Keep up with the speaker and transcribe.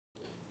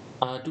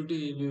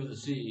Today we will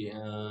see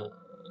a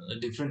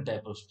different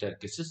type of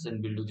staircases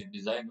and we'll do the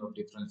design of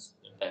different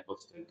type of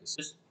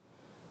staircases.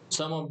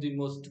 Some of the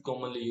most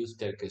commonly used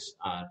staircases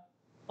are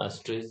a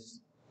straight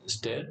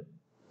stair,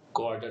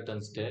 quarter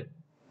turn stair,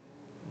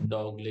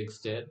 dog leg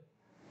stair,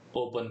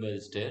 open well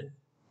stair.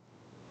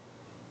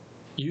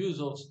 Use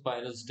of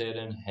spiral stair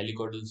and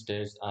helicoidal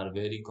stairs are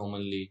very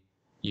commonly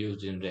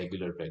used in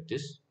regular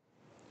practice.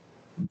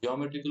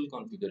 Geometrical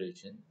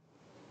configuration,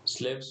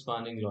 slab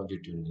spanning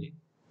longitudinally.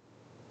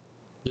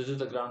 This is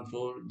the ground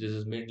floor, this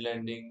is mid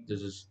landing,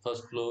 this is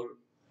first floor,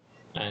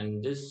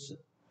 and this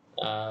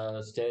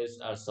stairs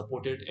are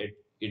supported at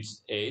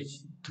its edge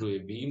through a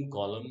beam,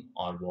 column,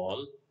 or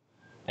wall,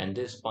 and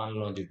they span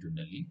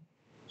longitudinally.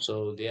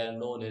 So they are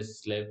known as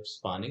slab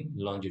spanning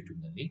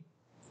longitudinally.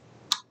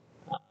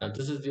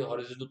 This is the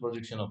horizontal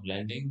projection of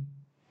landing.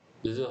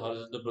 This is the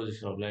horizontal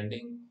projection of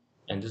landing,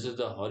 and this is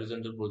the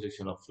horizontal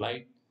projection of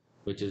flight,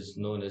 which is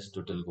known as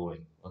total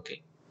going.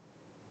 Okay.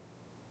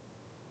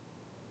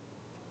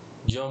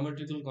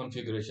 Geometrical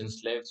configuration: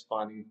 slab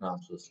spanning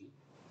transversely.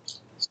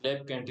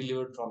 Slab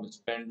cantilevered from a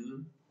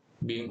spandrel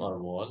beam or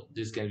wall.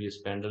 This can be a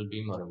spandrel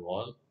beam or a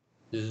wall.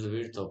 This is the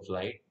width of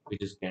light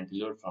which is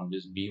cantilevered from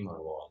this beam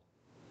or wall.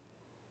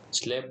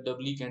 Slab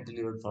doubly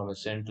cantilevered from a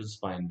central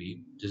spine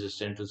beam. This is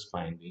central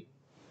spine beam.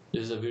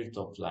 This is the width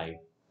of light.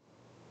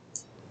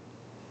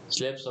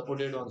 Slab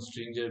supported on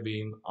stringer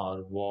beam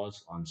or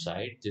walls on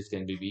site. This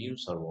can be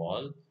beams or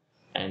wall.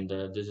 And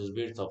this is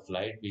width of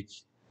light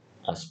which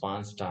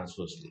spans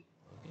transversely.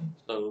 Okay.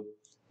 So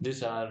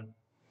these are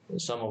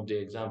some of the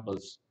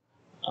examples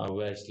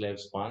where slab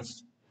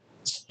spans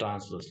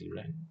transversely,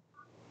 right?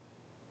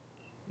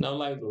 Now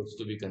live loads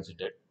to be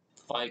considered: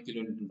 5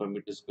 kilonewton per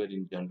meter square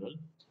in general,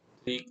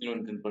 3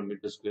 kilonewton per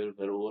meter square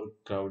where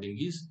overcrowding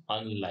is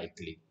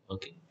unlikely.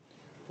 Okay.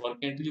 For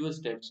cantilever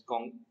steps,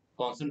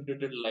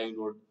 concentrated live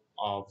load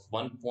of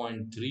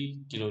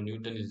 1.3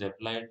 kilonewton is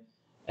applied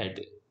at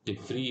the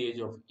free edge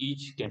of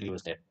each cantilever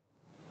step.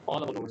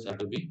 All of loads are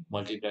to be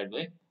multiplied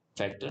by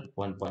factor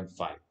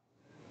 1.5.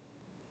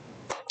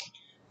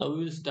 Now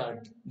we will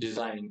start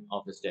design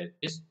of a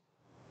staircase.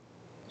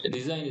 The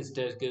design is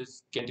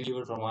staircase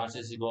cantilever from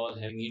RCC wall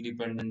having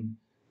independent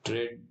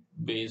trade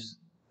base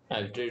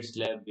and trade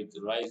slab with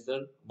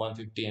riser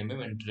 150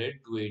 mm and trade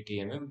 280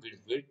 mm with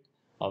width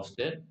of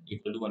stair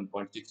equal to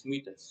 1.6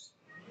 meters.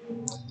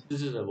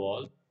 This is a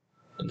wall.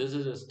 This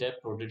is a step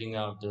rotating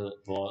out the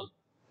wall.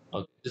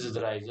 Okay. This is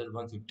the riser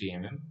 150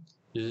 mm.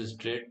 This is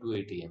trade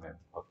 280 mm.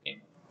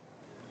 Okay.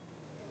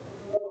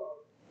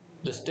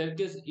 The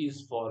staircase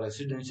is for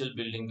residential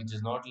building which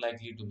is not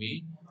likely to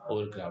be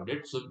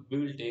overcrowded. So we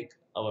will take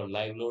our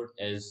live load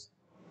as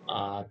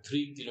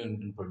 3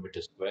 kilonewton per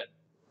meter square.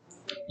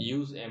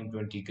 Use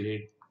M20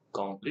 grade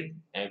concrete,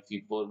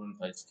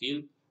 Fe415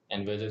 steel,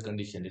 and weather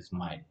condition is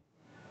mild.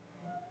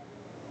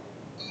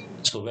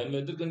 So when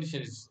weather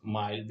condition is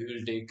mild, we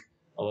will take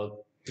our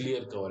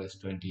clear cover as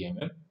 20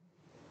 mm.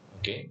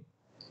 Okay.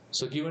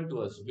 So given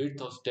to us,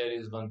 width of stair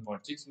is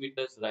 1.6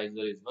 meters,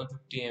 riser is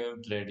 150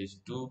 mm, thread is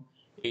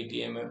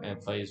 280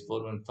 mm, Fi is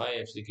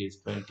 415, FCK is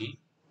 20.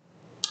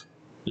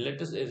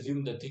 Let us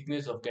assume the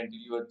thickness of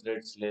cantilever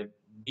thread slab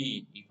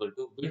D equal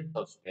to width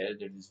of stair,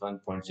 that is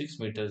 1.6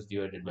 meters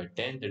divided by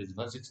 10, that is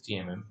 160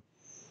 mm.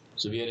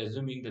 So we are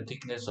assuming the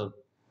thickness of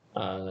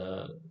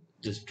uh,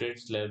 the straight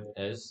slab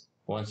as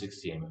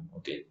 160 mm.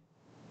 Okay,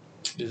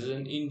 this is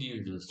an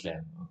individual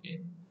slab. Okay,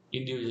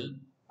 individual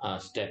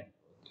step,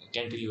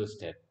 cantilever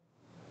step.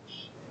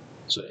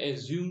 So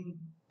assume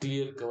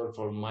clear cover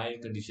for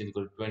mild condition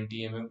equal to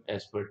 20 mm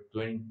as per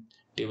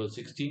table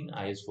 16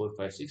 IS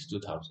 456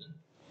 2000.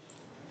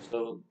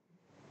 So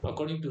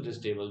according to this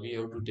table, we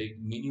have to take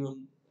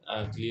minimum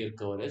clear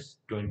cover as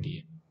 20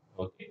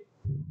 mm. Okay.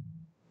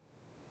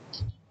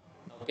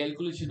 Now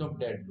calculation of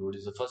dead load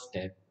is the first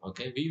step.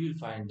 Okay, we will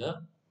find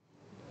the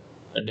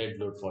dead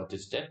load for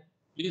this step.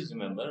 Please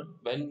remember,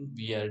 when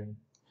we are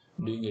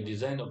doing a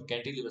design of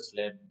cantilever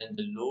slab, then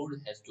the load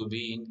has to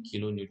be in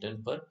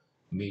kilonewton per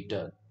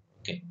meter.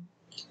 Okay.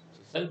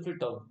 Self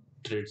weight of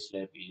thread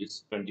slab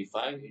is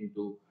 25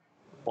 into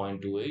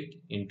 0.28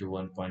 into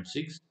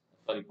 1.6,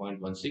 sorry,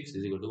 0.16 is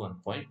equal to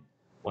 1.12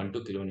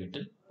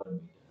 kilonewton per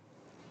meter.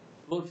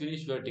 Floor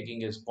finish we are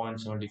taking as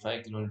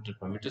 0.75 kilonewton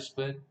per meter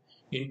square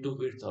into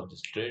width of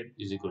this thread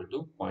is equal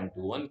to 0.21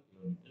 kilonewton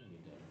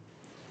meter.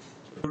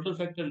 So total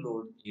factor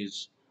load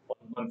is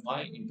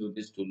 1.5 into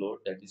this two load,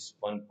 that is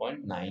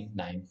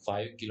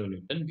 1.995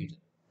 kilonewton meter.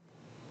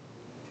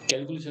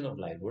 Calculation of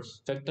live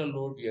loads. Factor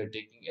load we are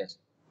taking as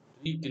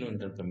 3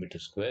 kilonewton per meter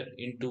square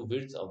into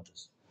width of the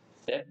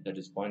step, that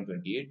is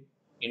 0.28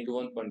 into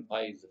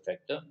 1.5 is the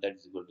factor, that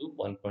is equal to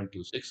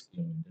 1.26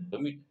 kilonewton per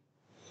meter.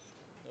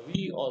 Now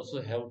we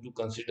also have to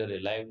consider a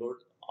live load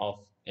of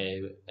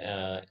a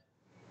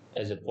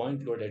as a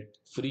point load at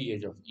free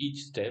edge of each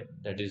step,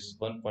 that is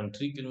 1.3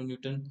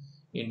 kilonewton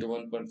into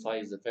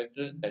 1.5 is the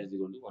factor, that is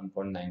equal to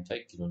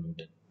 1.95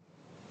 kilonewton.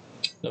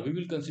 Now we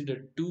will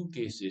consider two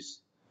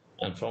cases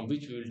and from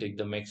which we will take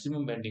the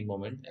maximum bending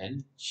moment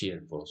and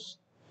shear force.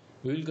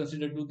 We will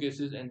consider two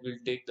cases and we'll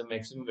take the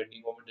maximum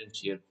bending moment and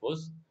shear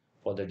force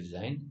for the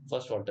design.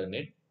 First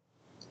alternate.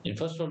 In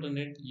first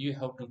alternate, you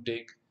have to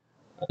take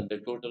the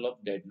total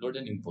of dead load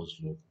and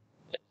imposed load,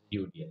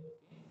 UDL.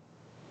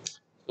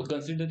 So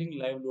considering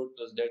live load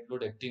plus dead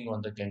load acting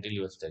on the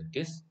cantilever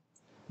staircase,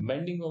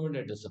 bending moment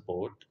at the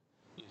support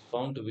is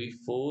found to be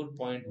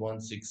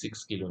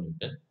 4.166 kilonewton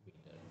meter,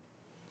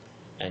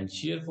 and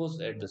shear force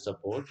at the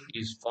support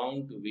is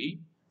found to be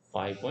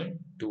 5.21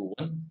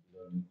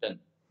 kilonewton.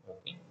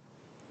 Okay.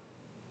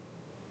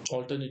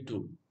 Alternate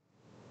 2.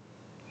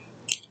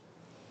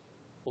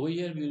 Over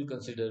here we will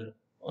consider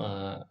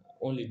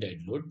only dead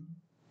load,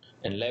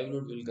 and live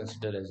load we will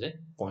consider as a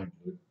point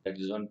load, that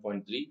is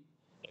 1.3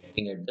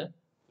 acting at the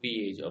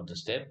free edge of the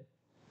step.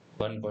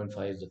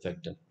 1.5 is the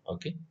factor.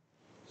 Okay,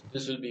 so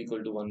this will be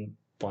equal to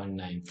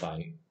 1.95.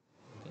 Okay.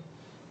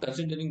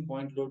 Considering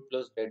point load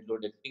plus dead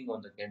load acting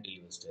on the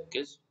cantilever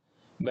staircase,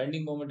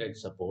 bending moment at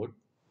support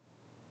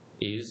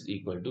is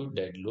equal to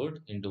dead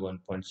load into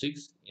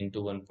 1.6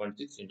 into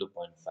 1.6 into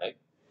 0.5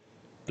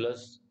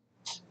 plus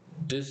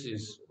this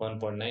is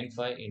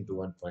 1.95 into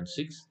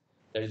 1.6,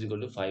 that is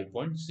equal to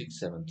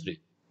 5.673,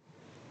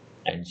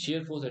 and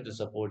shear force at the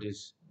support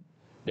is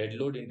dead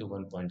load into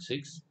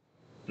 1.6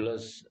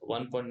 plus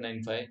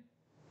 1.95,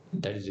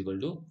 that is equal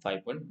to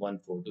 5.142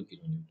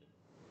 kilonewton.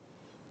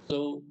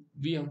 So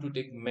we have to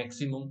take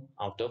maximum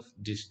out of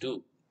these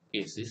two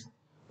cases.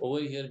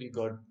 Over here we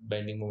got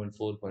bending moment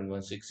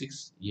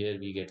 4.166. Here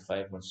we get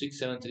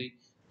 5.673.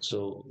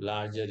 So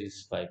larger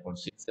is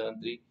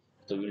 5.673.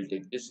 So we'll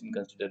take this in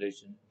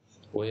consideration.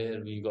 Over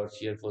here we got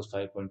shear force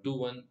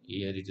 5.21.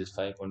 Here it is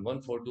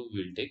 5.142.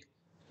 We'll take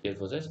shear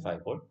force as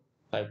 5.21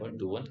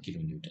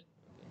 kilonewton.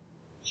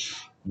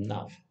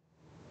 Now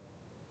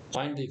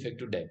find the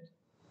effective depth.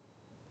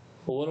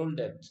 Overall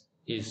depth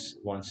is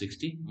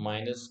 160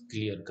 minus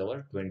clear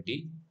cover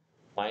 20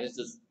 minus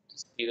the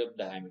stirrup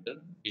diameter,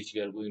 which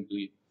we are going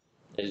to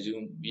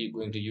assume we are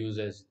going to use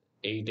as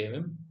 8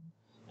 mm,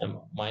 and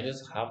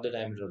minus half the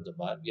diameter of the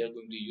bar. We are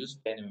going to use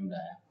 10 mm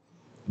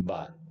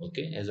bar,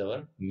 okay, as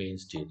our main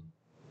steel.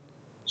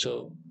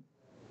 So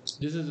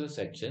this is a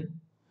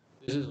section.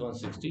 This is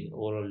 160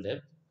 overall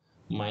depth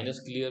minus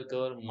clear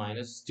cover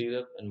minus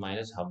stirrup and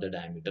minus half the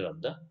diameter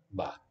of the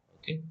bar.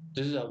 Okay,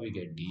 this is how we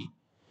get D.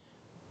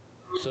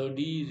 So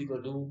D is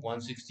equal to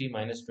 160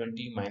 minus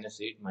 20 minus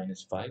 8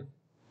 minus 5.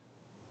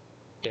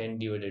 10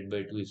 divided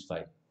by 2 is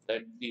 5.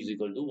 That is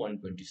equal to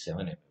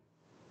 127 mm.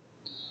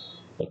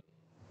 Okay.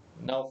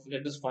 Now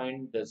let us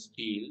find the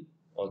steel,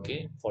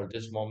 okay, for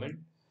this moment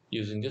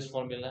using this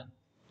formula.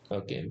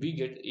 Okay, we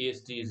get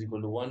AST is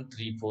equal to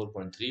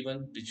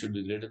 134.31, which should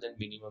be greater than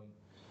minimum,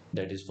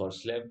 that is for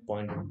slab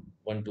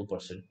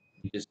 0.12%,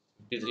 which is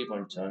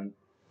 53.76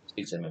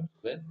 mm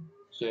square.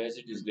 So as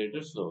it is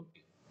greater, so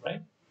okay,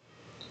 right?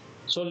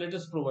 So let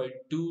us provide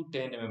two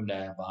 10 mm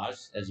dia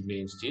bars as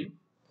main steel,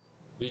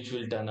 which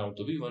will turn out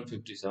to be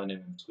 157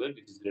 mm square,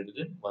 which is greater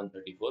than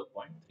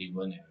 134.31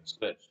 mm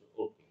square. So,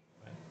 okay.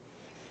 Right.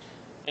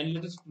 And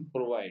let us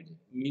provide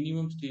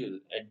minimum steel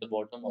at the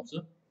bottom of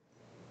the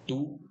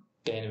two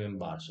 10 mm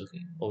bars,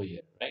 okay, over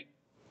here, right?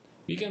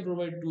 We can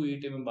provide two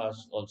 8 mm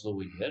bars also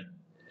over here,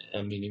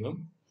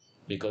 minimum,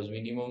 because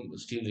minimum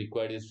steel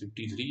required is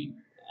 53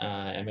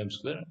 mm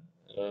square,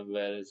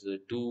 whereas dia,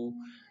 two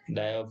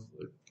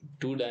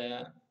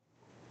dia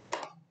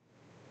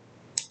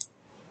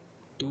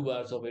two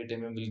bars of 8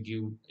 mm will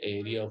give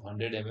area of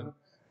 100 mm,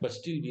 but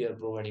still we are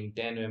providing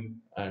 10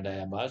 mm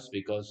dia bars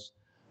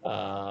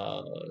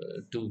uh,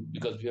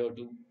 because we have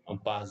to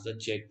pass the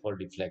check for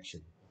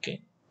deflection.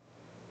 Okay.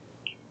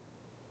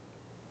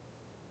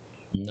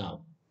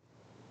 Now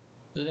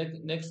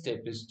the next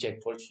step is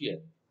check for shear.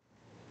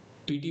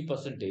 PT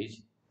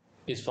percentage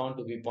is found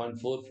to be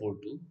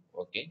 0.442.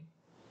 Okay.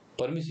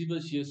 Permissible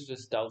shear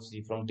stress tau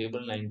C from table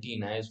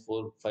 19 IS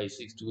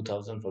 456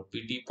 2000 for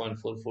PT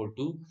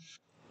 0.442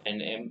 and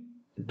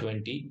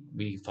M20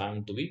 we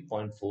found to be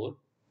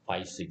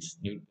 0.456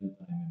 Newton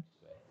per mm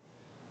square.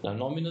 Now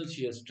nominal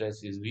shear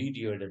stress is V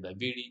divided by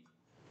BD.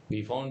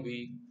 We found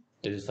V,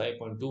 that is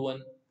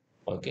 5.21.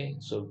 Okay,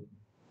 so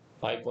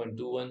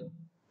 5.21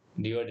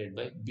 divided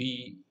by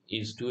B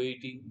is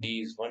 280,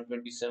 D is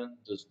 127.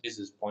 So this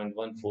is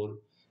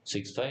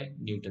 0.1465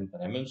 Newton per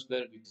mm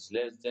square, which is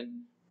less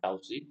than tau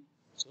C.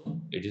 So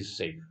it is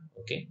safe.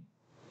 Okay.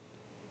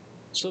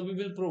 So we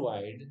will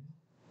provide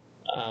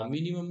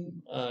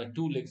minimum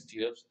two leg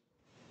stirrups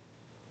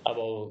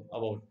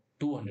about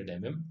 200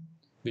 mm,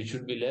 which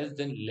should be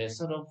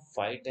lesser of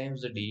 5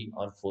 times the D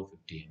or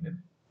 450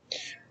 mm.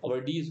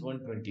 Our D is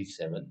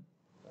 127,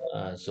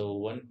 so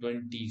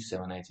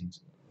 127 I think.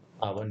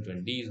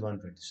 120 is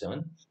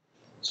 127.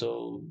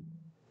 So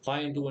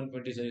 5 into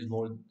 127 is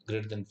more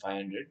greater than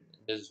 500.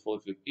 This is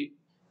 450.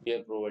 We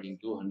are providing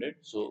 200,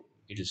 so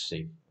it is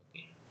safe.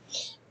 Okay.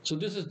 So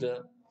this is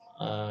the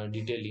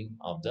detailing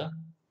of the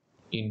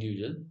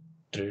individual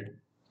thread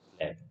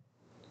slab.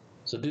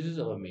 So this is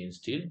our main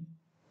steel.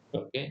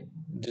 Okay,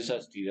 these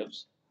are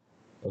stirrups.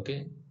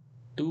 Okay,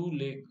 two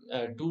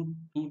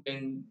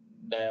 10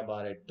 dia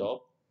bar at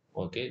top.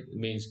 Okay,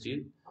 main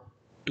steel.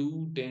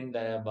 two 10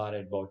 dia bar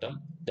at bottom.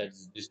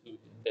 That's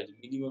distribution. That's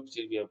minimum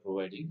still we are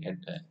providing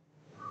at the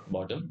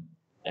bottom.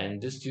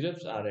 And these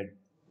stirrups are at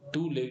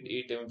two late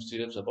 8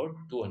 stirrups about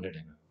 200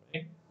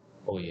 right?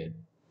 Oh yeah.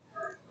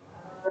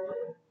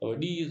 Our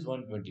D is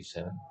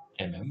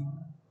 127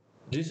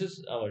 This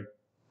is our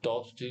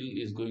top steel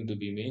is going to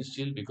be main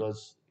steel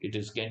because it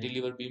is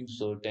cantilever beam,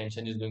 so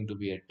tension is going to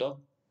be at top.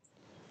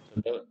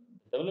 The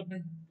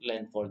development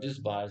length for this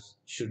bars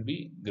should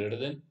be greater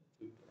than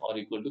or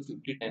equal to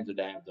 50 times the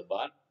diameter of the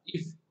bar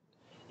if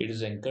it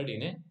is anchored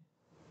in a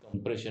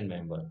compression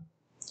member.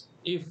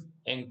 If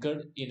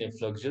anchored in a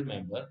flexure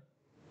member,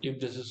 if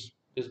this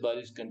bar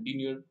is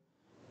continued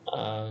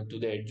to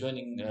the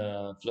adjoining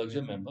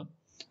flexure member,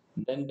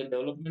 then the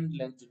development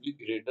length should be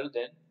greater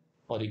than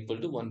or equal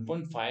to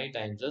 1.5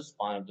 times the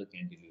span of the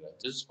cantilever.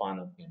 This span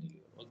of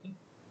cantilever. Okay.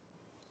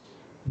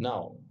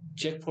 Now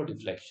check for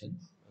deflection.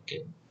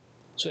 Okay.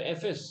 So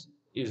Fs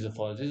is the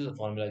this is the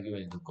formula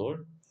given in the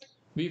code.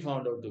 We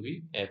found out to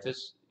be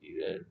Fs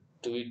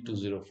to be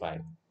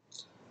 205.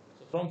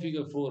 So from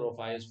figure 4 of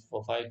IS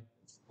for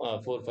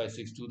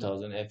 456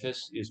 2000,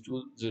 Fs is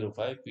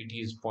 205, Pt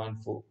is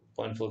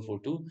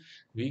 0.442,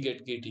 we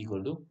get Kt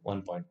equal to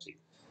 1.3.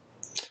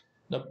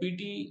 Now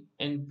Pt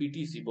and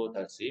Ptc both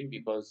are same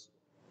because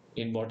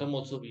in bottom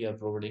also we are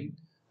providing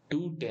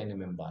two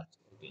 10 bars.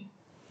 Okay.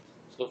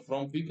 So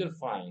from figure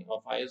 5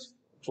 of IS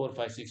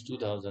 456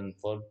 2000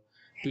 for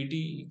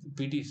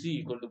PTC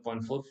equal to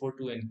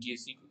 0.442 and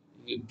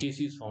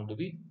KC is found to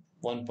be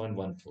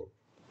 1.14.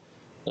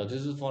 Now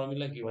this is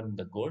formula given in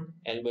the code.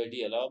 L by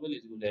D allowable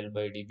is equal to L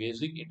by D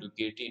basic into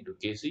KT into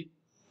KC.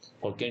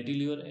 For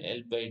cantilever,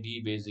 L by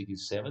D basic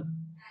is 7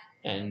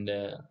 and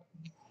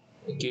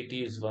KT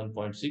is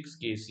 1.6,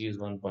 KC is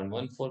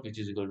 1.14, which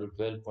is equal to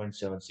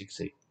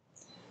 12.768.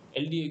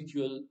 LD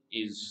actual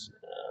is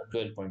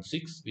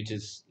 12.6, which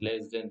is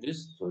less than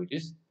this, so it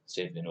is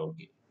safe and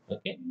okay.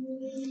 Okay.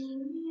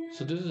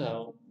 So this is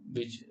how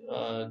which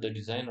the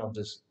design of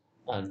this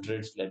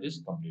tread slab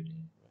is completed.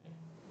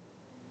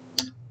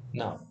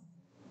 Now,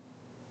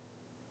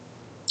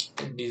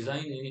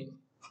 design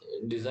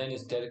design a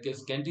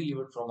staircase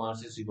cantilevered from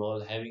RCC wall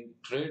having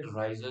tread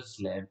riser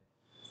slab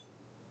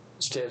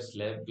stair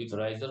slab with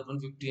riser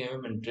 150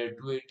 and tread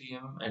 280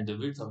 and the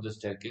width of the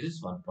staircase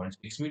is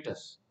 1.6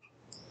 meters.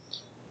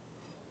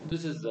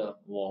 This is the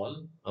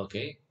wall,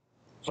 okay,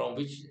 from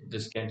which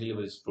this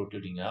cantilever is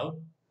protruding out.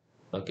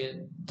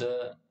 Okay,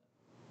 the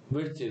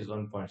width is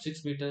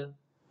 1.6 meter,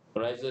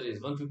 riser is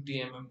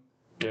 150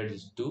 tread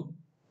is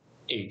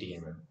 280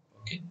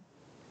 Okay.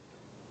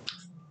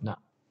 Now,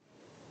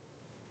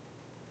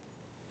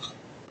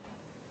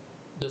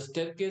 the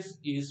staircase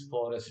is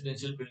for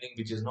residential building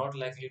which is not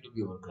likely to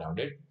be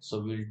overcrowded. So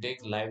we'll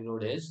take live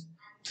load as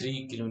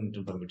 3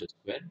 kN per meter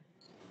square.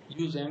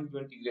 Use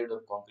M20 grade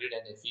of concrete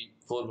and Fe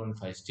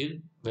 415 steel.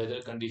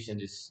 Weather condition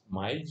is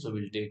mild, so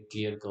we'll take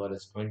clear cover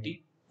as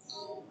 20.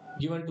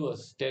 Given to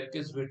us,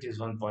 staircase width is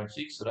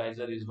 1.6,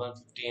 riser is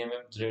 150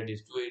 thread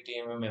is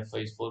 280 Fi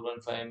is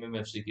 415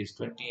 Fck is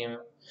 20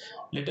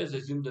 Let us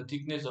assume the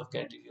thickness of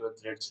cantilever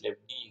thread slab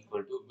D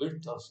equal to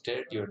width of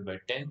stair divided by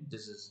 10.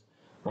 This is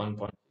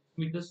 1.6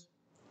 meters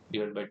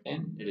divided by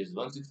 10. It is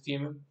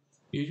 160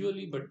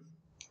 Usually, but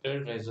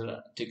thread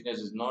riser thickness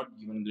is not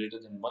given greater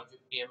than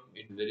 150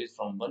 It varies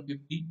from 100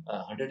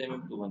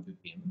 to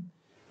 150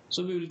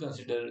 So we will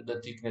consider the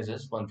thickness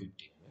as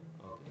 150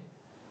 Okay.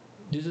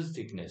 This is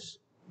thickness.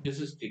 This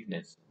is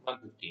thickness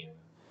 150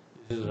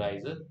 This is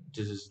riser.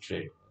 This is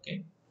tread.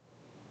 Okay.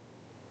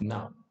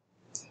 Now,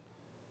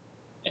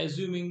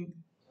 assuming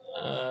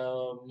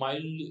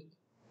mild,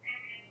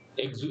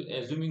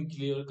 assuming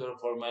clear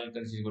curve for mild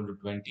condition equal to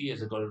 20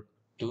 as equal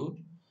to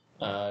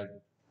uh,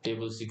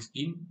 table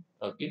 16.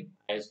 Okay.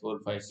 IS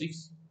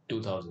 456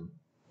 2000.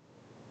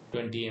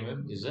 20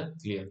 is a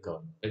clear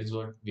curve. That is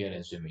what we are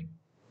assuming.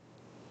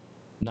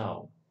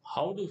 Now,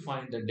 how to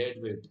find the dead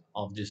weight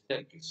of this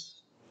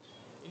staircase?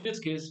 In this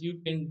case, you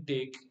can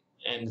take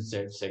an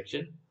Z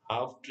section,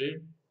 half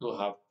tread to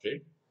half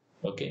tread,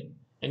 okay,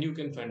 and you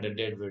can find the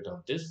dead weight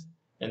of this,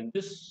 and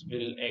this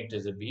will act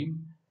as a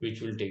beam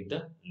which will take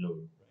the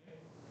load.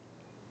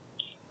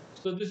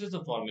 So this is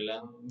the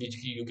formula which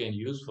you can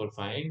use for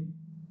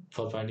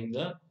finding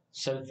the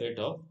self weight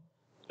of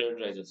tread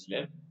riser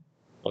slab.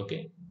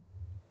 Okay,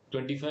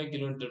 25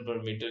 kN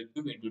per meter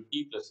cube into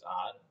T plus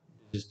R.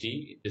 This is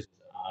T, this is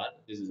R,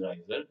 this is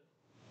riser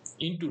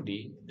into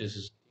D. This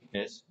is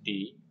thickness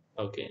D.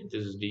 Okay,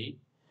 this is D.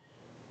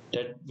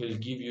 That will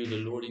give you the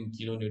load in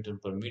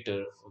kilonewton per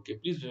meter. Okay,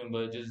 please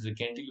remember this is a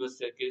cantilever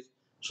staircase,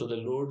 so the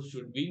load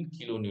should be in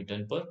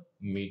kilonewton per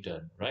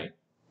meter, right?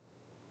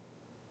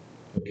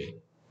 Okay.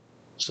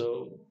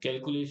 So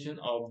calculation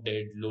of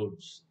dead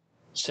loads,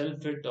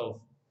 self weight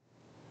of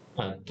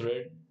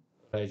thread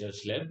riser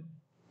slab.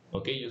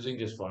 Okay, using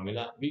this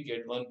formula, we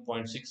get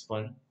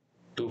 1.6125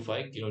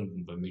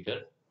 kilonewton per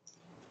meter.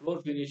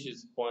 Floor finish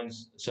is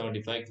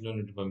 0.75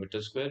 kilonewton per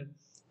meter square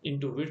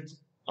into width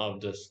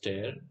of the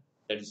stair,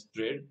 that is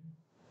tread,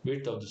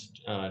 width of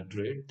the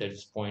tread, that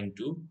is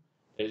 0.2,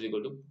 that is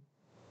equal to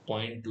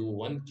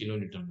 0.21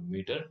 kilonewton per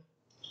meter.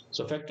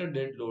 So factor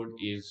dead load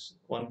is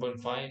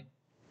 1.5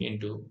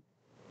 into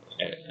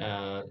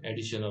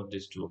addition of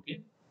these two,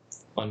 okay?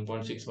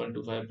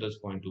 1.6125 plus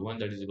 0.21,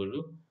 that is equal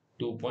to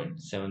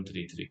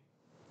 2.733.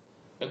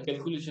 A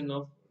calculation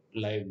of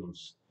live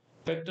loads.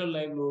 Factor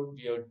live load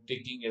we are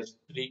taking as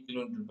 3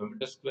 kilonewton per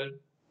meter square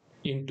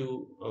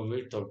into a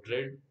width of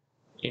thread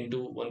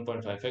into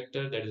 1.5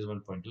 factor, that is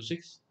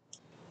 1.26.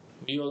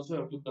 We also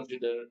have to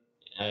consider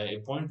a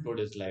point load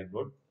as live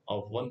load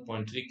of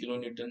 1.3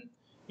 kilonewton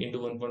into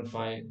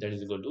 1.5, that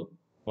is equal to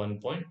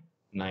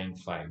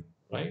 1.95,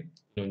 right,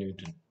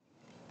 kilonewton.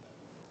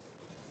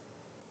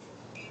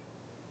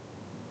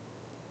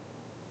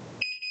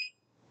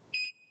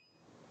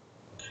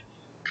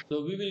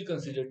 So we will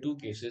consider two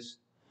cases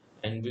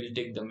and we'll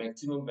take the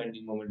maximum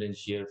bending moment and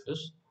shear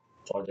force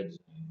for the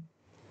design.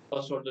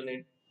 First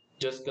alternate,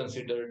 just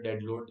consider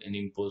dead load and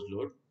imposed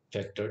load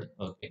factored.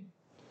 Okay.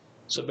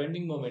 So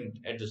bending moment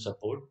at the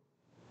support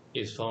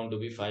is found to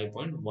be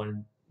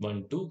 5.112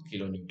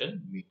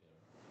 kilonewton meter.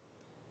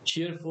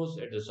 Shear force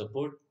at the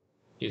support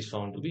is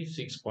found to be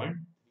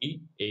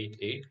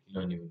 6.388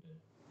 kilonewton.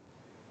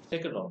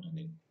 Second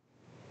alternate,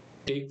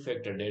 take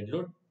factor dead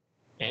load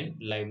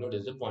and live load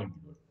as a point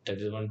load. That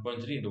is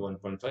 1.3 into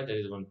 1.5, that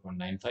is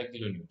 1.95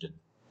 kilonewton.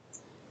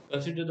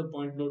 Consider the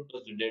point load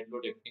plus the dead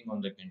load acting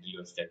on the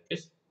cantilever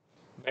staircase.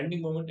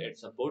 Bending moment at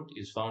support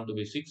is found to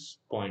be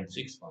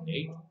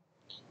 6.618.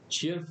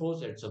 Shear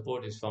force at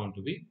support is found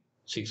to be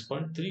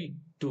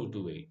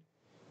 6.3228.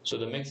 So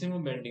the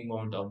maximum bending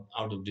moment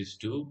out of these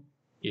two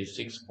is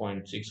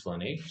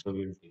 6.618. So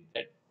we will take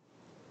that.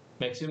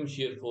 Maximum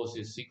shear force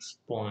is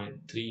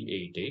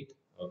 6.388.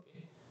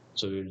 Okay.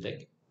 So we will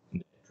take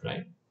that,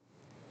 right?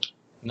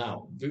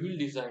 Now we will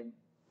design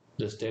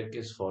the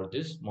staircase for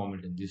this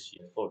moment in this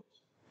shear force.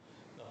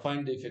 Now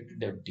find the effective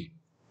depth D.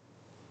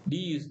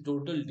 D is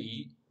total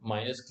D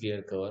minus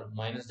clear cover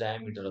minus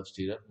diameter of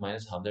stirrup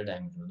minus half the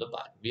diameter of the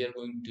bar. We are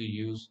going to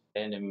use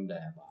 10 mm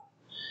dia bar.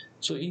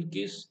 So in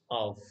case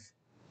of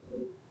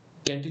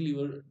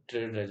cantilever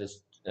tread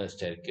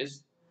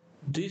staircase,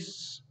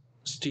 this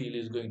steel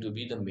is going to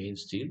be the main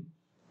steel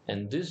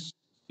and this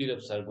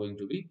stirrups are going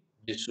to be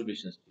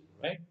distribution steel,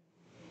 right?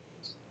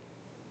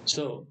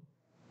 So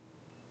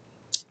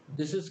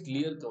this is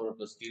clear cover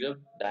plus stirrup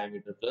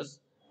diameter plus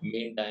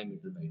main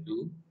diameter by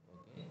 2.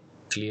 Okay.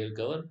 Clear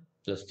cover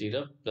plus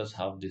stirrup plus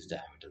half this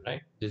diameter,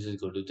 right? This is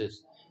equal to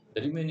this.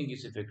 The remaining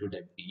is effective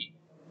depth E.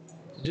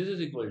 This is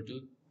equal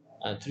to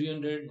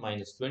 300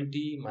 minus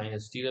 20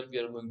 minus stirrup we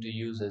are going to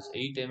use as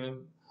 8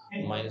 mm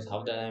minus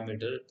half the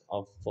diameter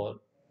of for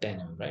 10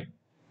 mm, right?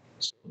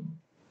 So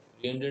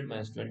 300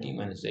 minus 20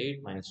 minus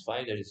 8 minus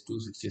 5, that is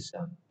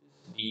 267.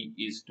 B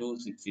is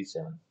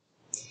 267.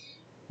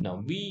 Now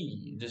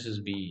B, this is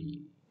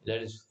B,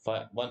 that is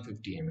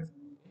 150 mm.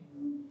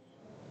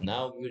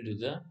 Now we will do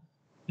the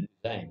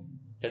design.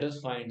 Let us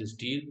find the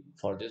steel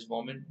for this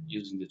moment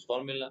using this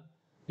formula.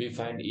 We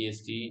find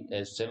EST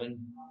as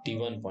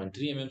 71.3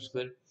 mm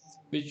square,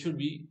 which should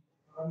be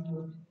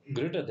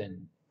greater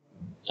than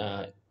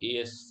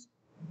AS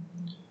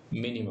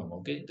minimum.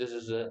 Okay, this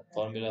is a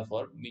formula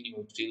for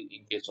minimum steel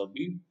in case of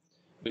beam,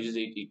 which is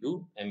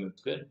 82 mm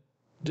square.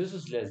 This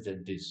is less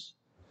than this.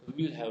 So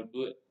we will have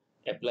to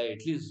apply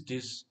at least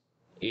this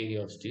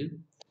area of steel.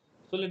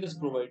 So let us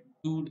provide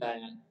two 8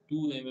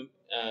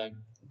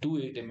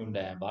 mm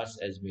dia bars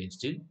as main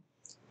steel.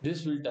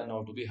 This will turn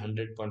out to be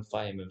 100.5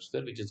 mm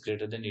square, which is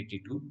greater than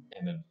 82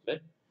 mm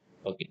square.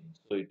 Okay,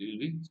 so it will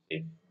be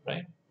safe,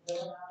 right?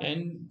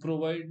 And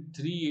provide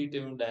three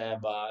 8 mm dia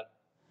bar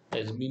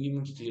as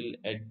minimum steel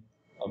at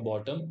a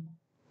bottom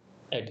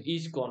at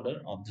each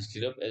corner of the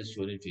stirrup as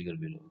shown in figure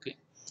below. Okay,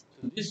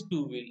 so these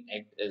two will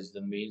act as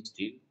the main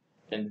steel,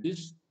 and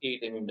this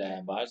 8 mm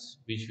dia bars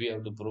which we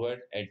have to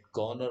provide at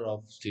corner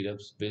of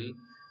stirrups will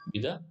be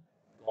the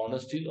corner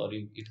steel, or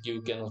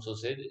you can also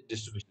say the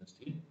distribution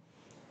steel.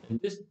 And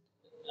this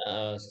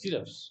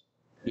stirrups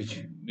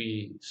which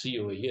we see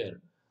over here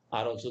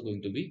are also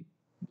going to be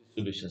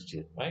distribution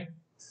steel, right?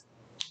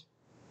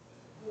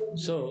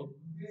 So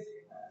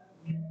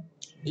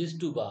these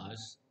two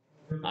bars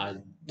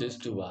are these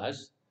two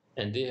bars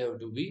and they have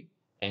to be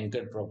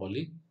anchored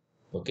properly.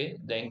 Okay,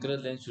 the anchor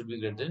length should be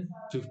greater than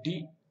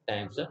 50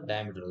 times the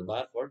diameter of the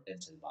bar for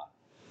tensile bar.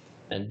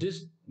 And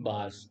these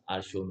bars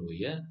are shown over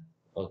here.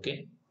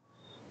 Okay,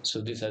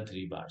 so these are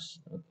three bars.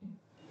 Okay.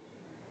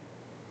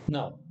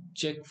 Now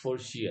check for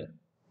shear.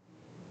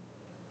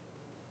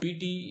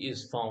 PT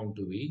is found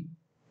to be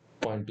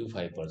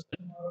 0.25%.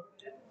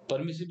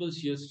 Permissible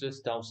shear stress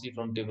tau C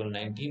from table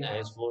 19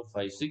 IS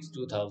 456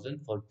 2000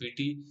 for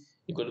PT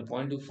equal to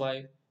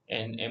 0.25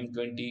 and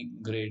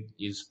M20 grade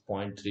is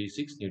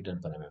 0.36 Newton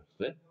per mm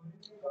square.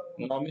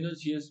 Nominal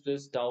shear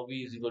stress tau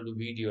V is equal to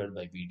V divided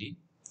by VD.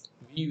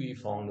 V we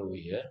found over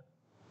here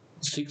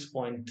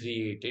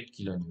 6.388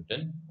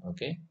 kilonewton.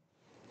 Okay,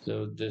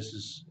 so this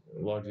is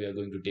what we are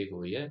going to take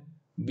over here.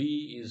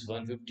 B is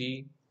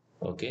 150.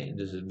 Okay,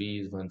 this is B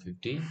is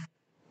 150,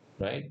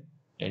 right?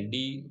 And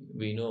D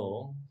we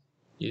know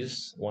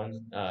is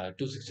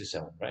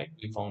 267, right?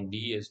 We found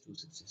D as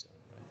 267,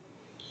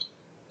 right?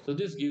 So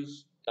this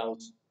gives tau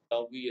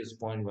B as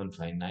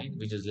 0.159,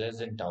 which is less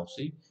than tau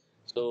C.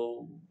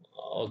 So,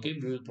 okay,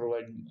 we will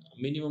provide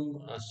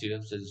minimum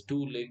stirrups as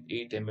 2 leg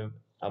 8 mm,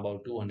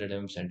 about 200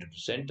 mm center to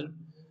center,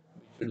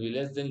 which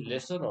should be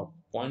lesser of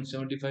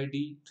 0.75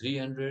 D,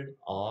 300,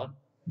 or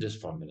this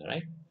formula,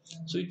 right?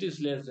 So it is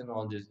less than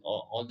all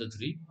the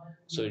three,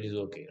 so it is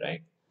okay,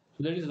 right?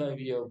 So that is why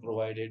we have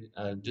provided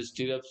this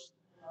stirrups,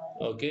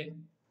 okay,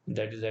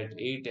 that is at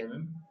 8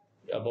 mm,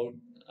 about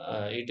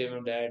 8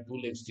 mm diameter, 2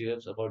 leg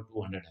stirrups about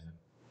 200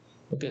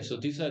 mm. Okay, so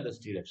these are the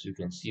stirrups you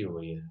can see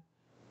over here,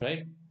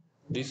 right?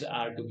 These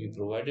are to be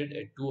provided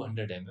at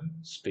 200 mm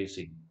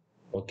spacing.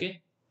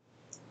 Okay,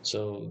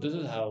 so this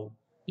is how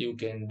you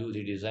can do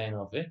the design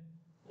of a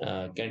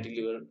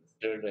cantilever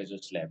turret riser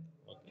slab.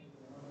 Okay.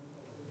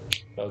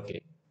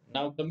 Okay.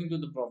 Now coming to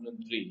the problem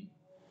three,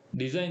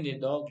 design a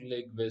dog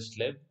leg waist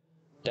slab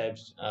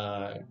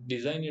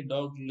design a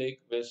dog leg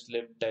waist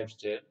slab type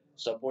stair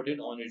supported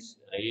on its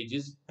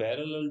edges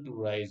parallel to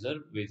riser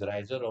with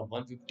riser of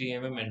 150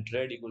 mm and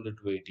tread equal to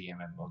 280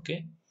 mm.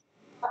 Okay.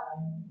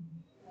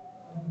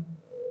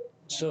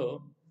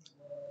 So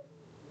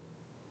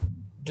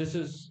this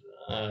is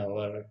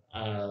our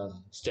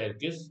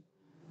staircase.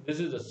 This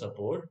is the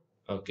support.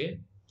 Okay.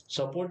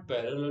 Support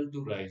parallel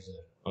to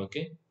riser.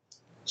 Okay.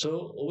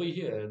 So over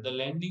here, the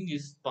landing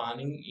is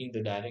spanning in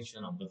the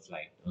direction of the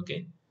flight.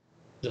 Okay.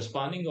 The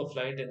spanning of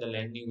flight and the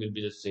landing will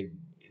be the same.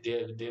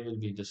 They will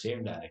be the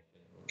same direction.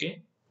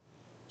 Okay.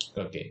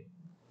 Okay.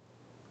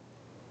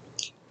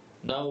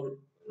 Now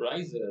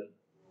riser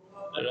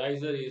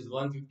riser is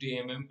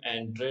 150 mm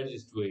and tread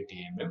is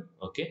 280 mm.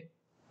 Okay.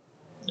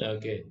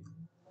 Okay.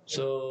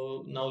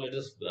 So now let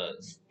us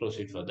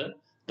proceed further.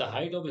 The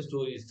height of a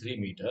story is 3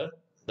 meter.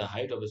 The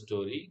height of a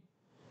story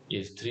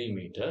is 3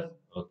 meter.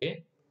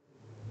 Okay.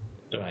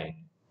 Right.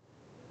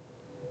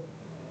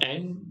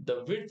 And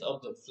the width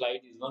of the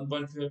flight is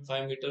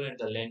 1.5 meter and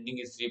the landing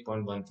is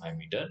 3.15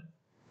 meter.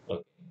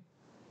 Okay.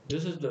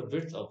 This is the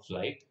width of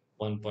flight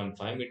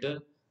 1.5 meter.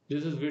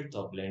 This is width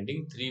of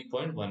landing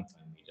 3.15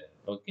 meter.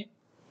 Okay.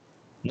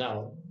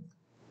 Now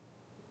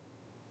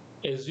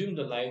assume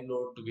the live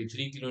load to be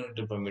 3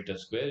 kN per meter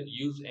square.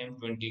 Use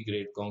M20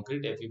 grade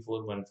concrete,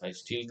 Fe415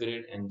 steel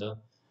grade, and the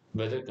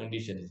weather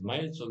condition is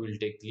mild, so we'll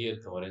take clear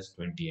cover as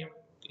 20 mm.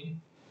 Okay.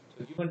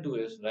 So given to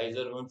us,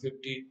 riser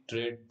 150,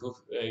 trade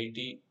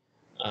 280,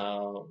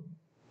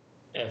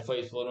 FI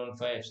is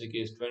 415,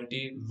 FCK is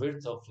 20,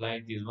 width of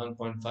flight is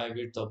 1.5,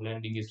 width of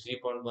landing is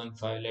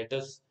 3.15. Let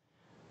us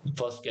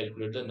first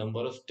calculate the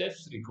number of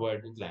steps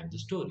required to climb the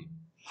story.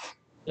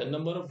 The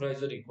number of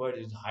riser required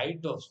is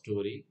height of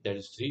story, that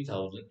is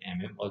 3000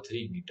 mm or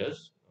 3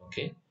 meters,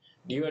 okay,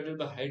 divided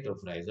by height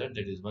of riser,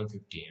 that is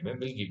 150 mm,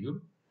 will give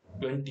you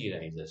 20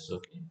 risers,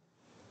 okay.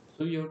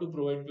 So you have to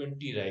provide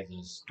 20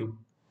 risers to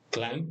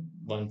climb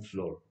one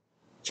floor.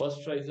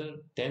 First riser,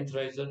 10th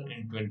riser,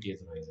 and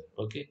 20th riser,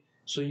 okay.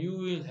 So you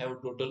will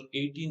have total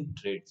 18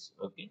 trades,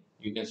 okay.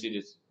 You can see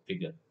this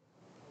figure.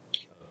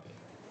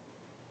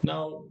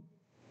 Now,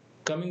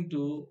 coming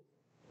to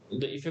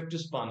the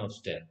effective span of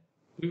stair,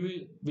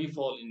 we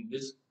fall in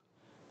this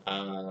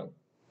uh,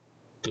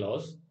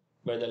 clause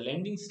where the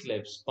landing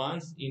slab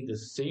spans in the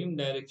same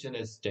direction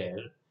as stair,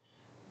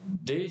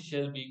 they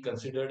shall be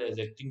considered as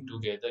acting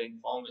together in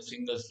form a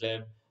single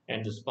slab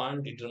and the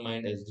span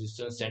determined as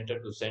distance center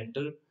to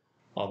center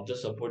of the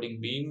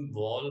supporting beam,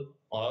 wall,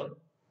 or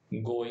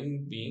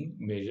going being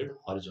measured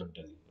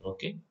horizontally.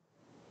 Okay.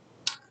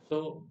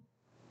 So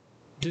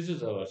this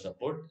is our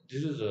support.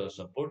 This is our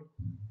support.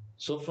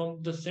 So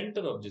from the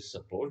center of this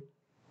support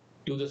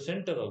to the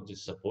center of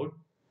this support,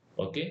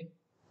 okay.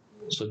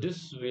 So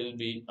this will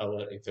be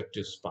our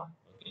effective span.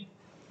 Okay.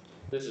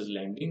 This is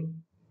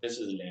landing, this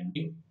is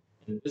landing,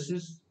 and this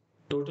is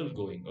total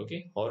going.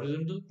 Okay,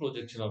 horizontal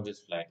projection of this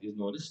flight is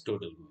known as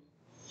total going.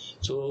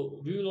 So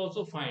we will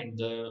also find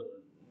the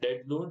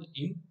dead load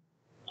in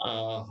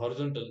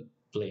horizontal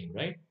plane,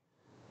 right?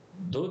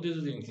 Though this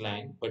is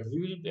inclined, but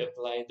we will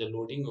apply the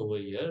loading over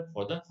here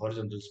for the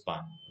horizontal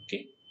span.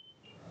 Okay,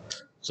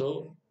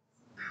 so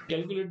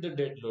calculate the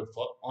dead load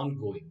for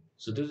ongoing.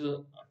 So this is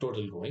a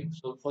total going.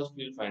 So first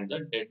we'll find the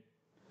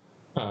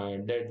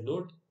dead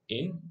load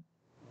in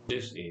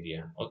this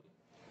area. Okay.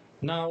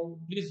 Now,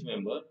 please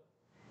remember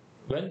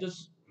when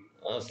this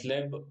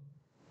slab,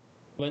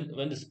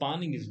 when the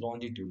spanning is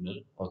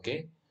longitudinal,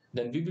 okay,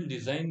 then we will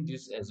design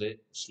this as a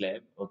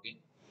slab, okay,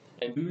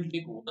 and we will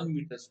take 1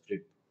 meter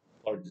strip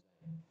for design.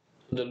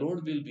 So the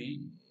load will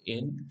be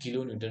in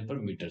kilonewton per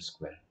meter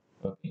square,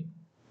 okay.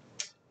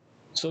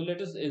 So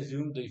let us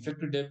assume the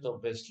effective depth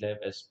of base slab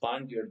as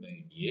span divided by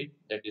 88.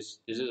 That is,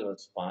 this is our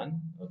span,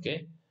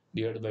 okay,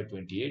 divided by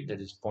 28. That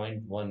is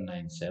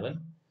 0.197.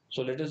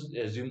 So let us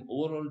assume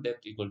overall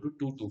depth equal to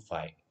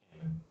 225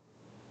 mm.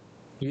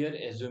 We are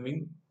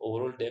assuming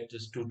overall depth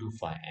is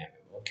 225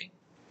 mm. Okay,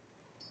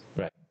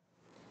 right.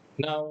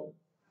 Now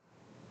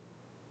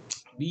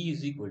B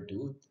is equal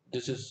to,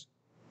 this is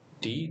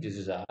T, this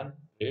is R,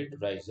 rate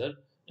riser,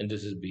 and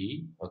this is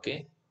B.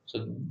 Okay,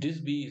 So this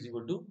B is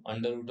equal to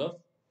under root of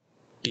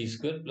T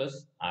square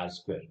plus R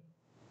square.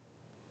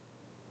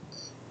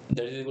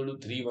 That is equal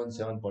to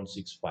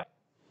 317.65.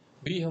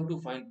 We have to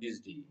find this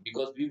D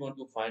because we want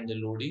to find the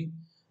loading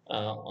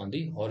on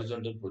the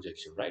horizontal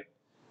projection, right?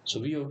 So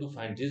we have to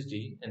find this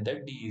D, and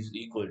that D is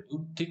equal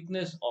to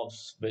thickness of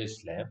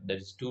base slab, that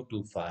is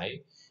 225,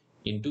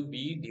 into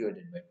B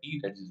divided by T,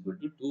 that is equal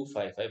to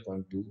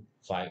 255.25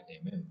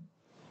 mm.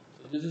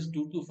 So this is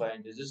 225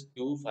 and this is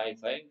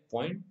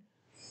 255.25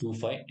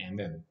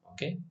 mm.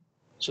 Okay.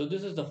 So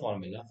this is the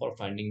formula for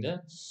finding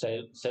the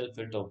self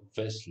weight of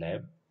base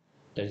slab,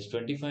 that is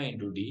 25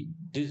 into D,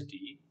 this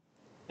D,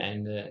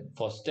 and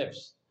for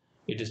steps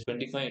it is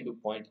 25 into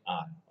point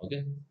R, okay,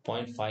 zero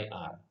point 0.5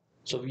 R.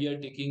 So we are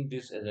taking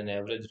this as an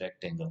average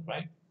rectangle,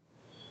 right?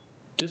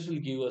 This will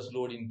give us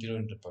load in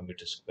kilonewton per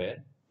meter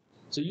square.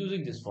 So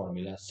using this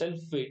formula,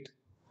 self weight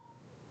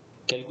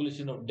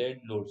calculation of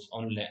dead loads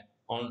on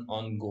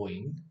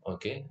ongoing,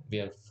 okay, we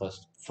are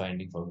first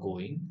finding for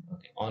going,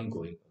 okay,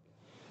 ongoing.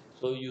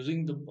 So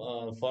using the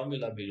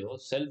formula below,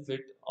 self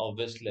weight of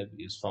west slab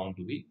is found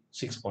to be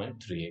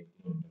 6.38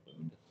 kilonewton per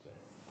meter square.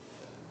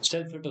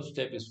 Self weight of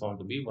step is found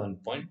to be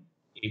 1.875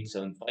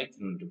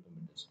 kilonewton per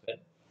meter square.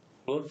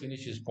 Floor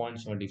finish is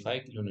 0.75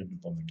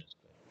 kilonewton per meter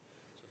square.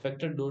 So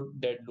factor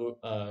dead load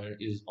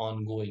is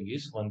ongoing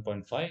is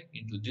 1.5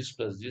 into this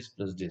plus this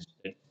plus this.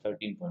 That's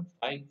 13.5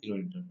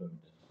 kilonewton per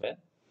meter square.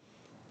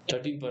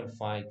 13.5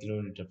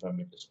 kilonewton per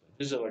meter square.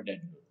 This is our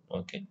dead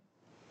load. Okay.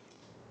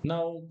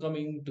 Now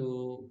coming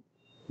to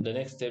the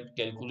next step,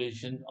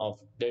 calculation of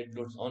dead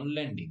loads on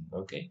landing.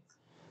 Okay.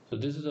 So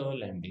this is our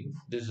landing.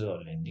 This is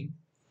our landing.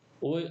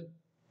 Our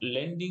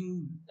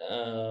landing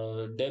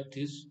depth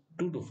is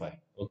 2 to 5.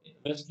 Okay.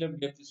 West left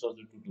depth is also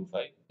 2 to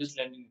 5. This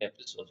landing depth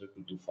is also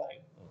 2 to 5.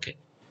 Okay.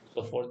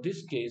 So for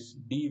this case,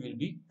 D will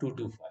be 2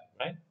 to 5,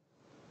 right?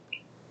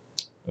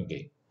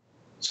 Okay.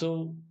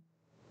 So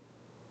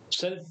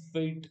self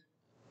weight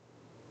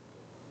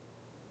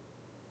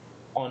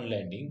on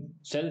landing,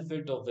 self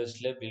weight of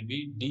west left will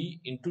be D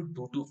into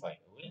 2 to 5.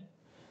 Okay.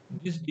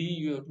 This D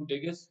you have to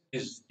take as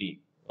this D.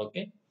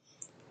 Okay.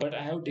 But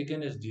I have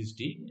taken as this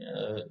D.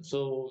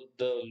 So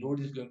the load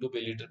is going to be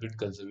a little bit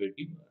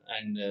conservative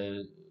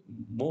and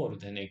more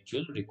than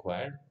actual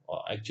required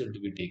or actual to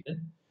be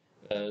taken.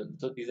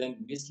 So design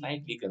will be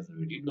slightly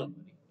conservative, don't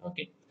worry.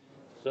 Okay.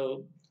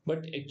 So,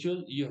 but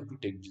actual you have to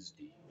take this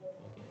D.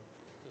 Okay.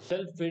 So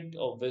self weight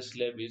of west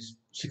slab is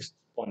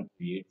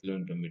 6.38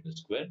 kilometer meter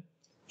square.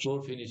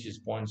 Floor finish is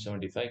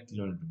 0.75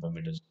 kilometer per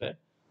meter square.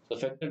 So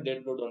factor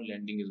dead load on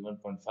landing is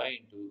 1.5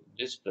 into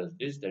this plus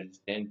this, that is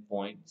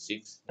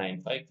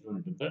 10.695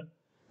 kilometer per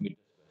meter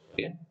square.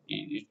 Okay,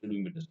 it should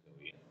be meter square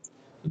here.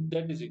 So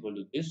that is equal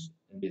to this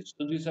and this.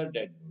 So these are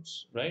dead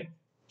loads, right?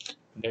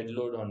 Dead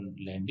load on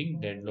landing,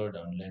 dead load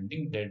on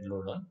landing, dead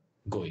load on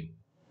going.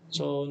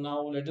 So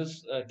now let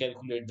us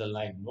calculate the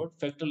live load.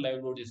 Factor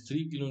live load is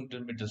 3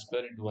 kilonewton meter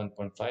square into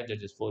 1.5,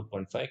 that is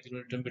 4.5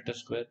 kilonewton meter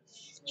square.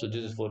 So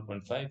this is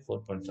 4.5,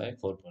 4.5,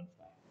 4.5.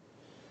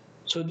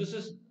 So this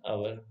is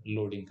our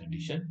loading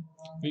condition.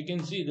 We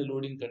can see the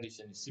loading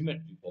condition is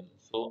symmetrical.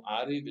 So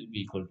RA will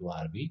be equal to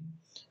RB,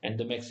 and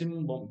the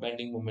maximum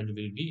bending moment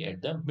will be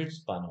at the mid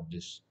span of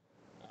this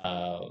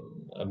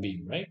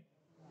beam, right?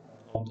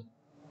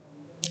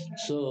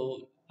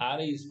 So RA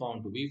is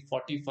found to be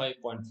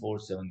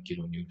 45.47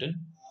 kilonewton.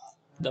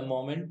 The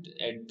moment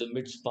at the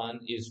mid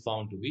span is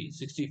found to be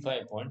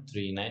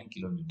 65.39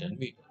 kilonewton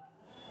meter.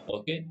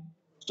 Okay.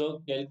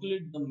 So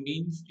calculate the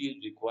mean steel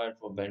required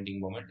for bending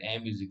moment.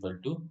 M is equal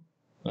to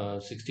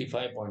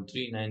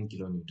 65.39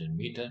 kilonewton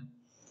meter.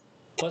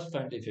 First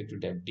find the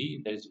effective depth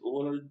D, that is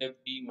overall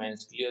depth D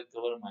minus clear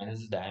cover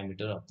minus the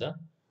diameter of the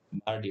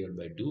bar divided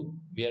by 2.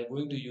 We are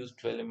going to use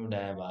 12 mm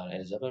dia bar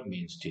as our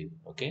main steel.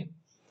 Okay.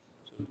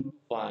 So 2 to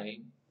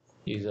 5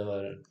 is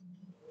our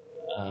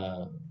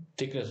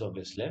thickness of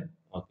the slab.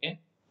 Okay.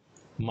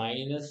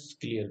 Minus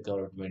clear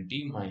cover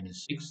 20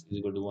 minus 6 is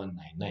equal to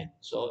 199.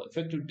 So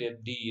effective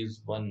depth D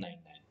is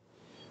 199.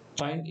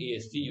 Find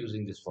AST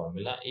using this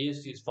formula.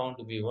 AST is found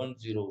to be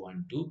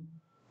 1012.3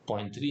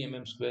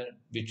 mm square,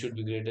 which should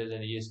be greater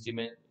than AST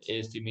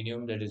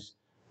minimum, that is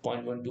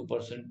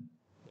 0.12%,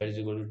 that is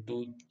equal to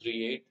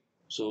 238.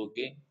 So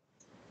okay.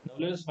 Now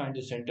let us find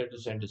the center to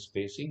center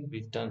spacing,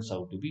 which turns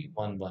out to be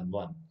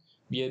 111.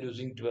 We are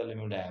using 12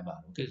 mm dia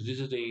bar. Okay, so this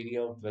is the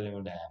area of 12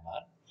 mm dia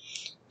bar.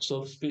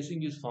 So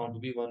spacing is found to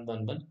be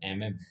 111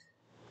 mm.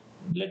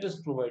 Let us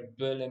provide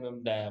 12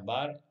 mm dia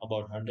bar,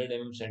 about 100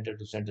 mm center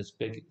to center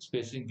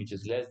spacing, which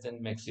is less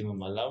than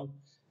maximum allowed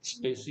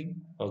spacing.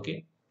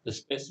 Okay, the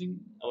spacing,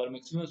 our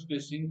maximum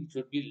spacing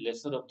should be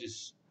lesser of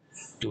this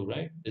two,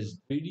 right? Is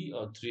 3D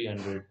or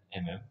 300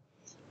 mm.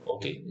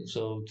 Okay,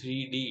 so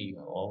 3D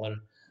or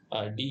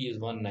D is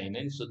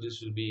 199, so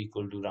this will be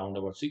equal to round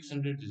about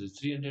 600. This is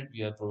 300.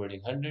 We are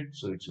providing 100,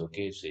 so it's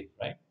okay, safe,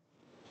 right?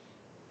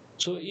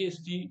 So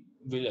AST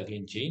will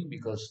again change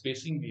because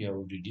spacing we have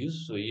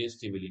reduced, so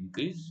AST will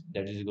increase,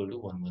 that is equal to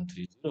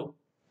 1130.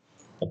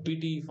 A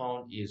PT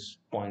found is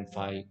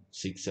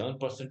 0.567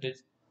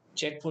 percentage.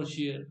 Check for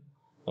shear.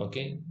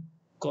 Okay.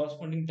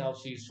 Corresponding tau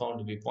c is found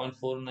to be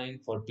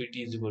 0.49 for pt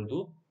is equal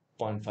to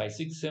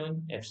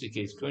 0.567, fck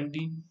is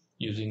 20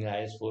 using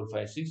IS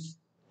 456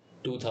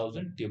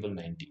 2000 table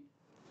 90.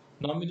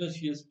 Nominal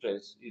shear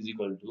stress is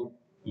equal to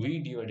V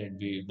divided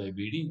by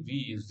BD.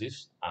 V is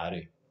this RA,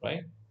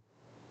 right?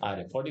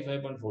 RA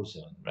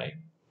 45.47, right?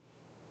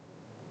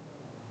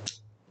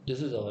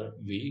 This is our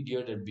V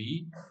divided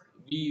B.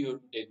 V you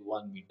have to take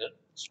 1 meter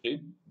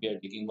strip. We are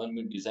taking 1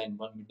 meter design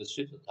 1 meter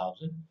strip,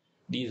 1000.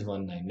 D is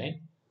 199.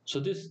 So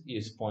this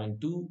is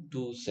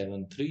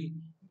 0.2273,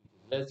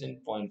 less than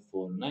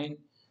 0.49.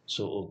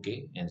 So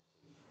okay. And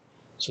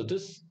so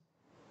this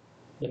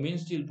the mean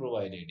steel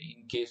provided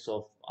in case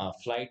of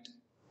flight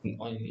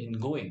in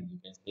going, you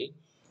can say,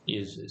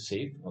 is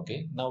safe.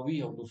 Okay. Now we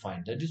have to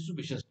find the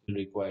distribution steel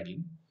required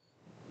in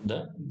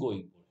the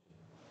going portion.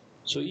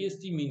 So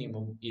EST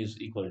minimum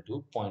is equal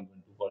to 0.12%,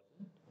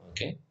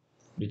 okay,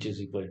 which is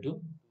equal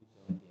to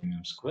 270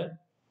 mm square,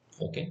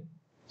 okay.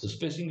 So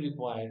spacing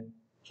required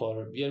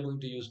for, we are going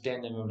to use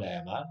 10 mm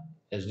diabar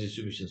as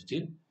distribution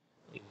steel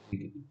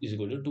is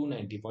equal to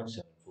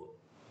 290.74.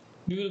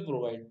 We will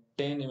provide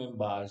 10 mm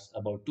bars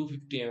about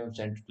 250 mm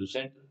center to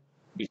center,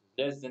 which is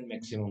less than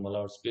maximum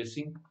allowed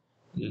spacing.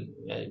 The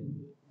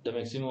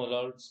maximum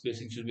allowed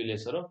spacing should be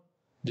lesser of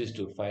this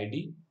to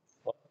 5D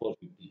or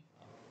 450.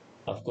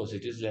 Of course,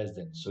 it is less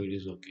than, so it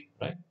is okay,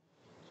 right?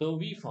 So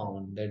we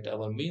found that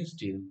our main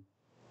steel,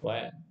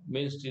 why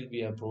main steel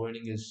we are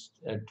providing is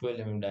 12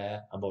 mm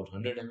dia about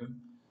 100 mm.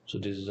 So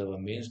this is our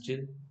main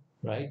steel,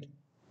 right?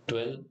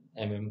 12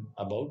 mm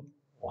about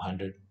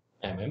 100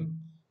 mm.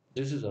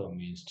 This is our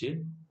main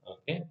steel,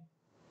 okay,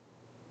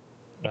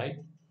 right?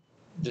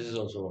 This is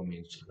also our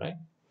main steel, right?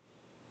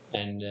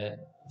 And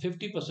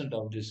 50%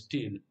 of this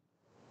steel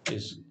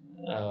is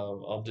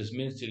of this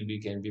main steel we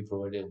can be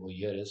provided over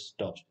here as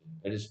top steel.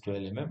 That is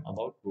 12 mm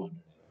about 200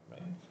 mm,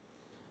 right?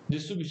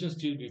 Distribution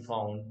steel we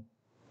found,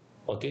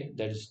 okay,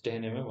 that is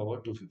 10 mm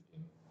about 250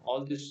 mm.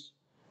 All this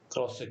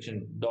cross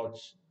section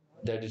dots,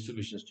 that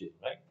distribution steel,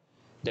 right?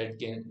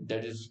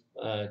 That is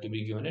to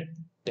be given at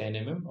 10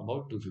 mm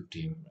about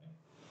 250 mm,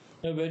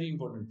 right? A very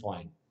important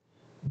point.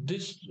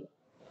 This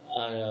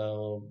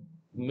uh,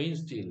 main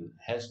steel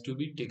has to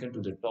be taken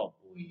to the top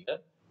over here.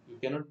 You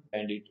cannot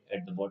bend it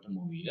at the bottom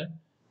over here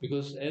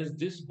because as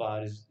this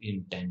bar is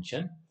in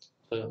tension,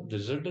 so the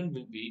resultant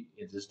will be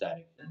in this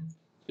direction.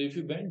 So if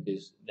you bend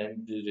this,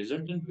 then the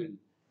resultant will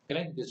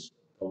connect this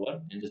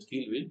cover and the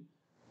steel will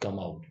come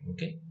out.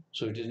 Okay,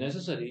 so it is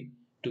necessary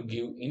to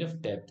give enough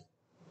depth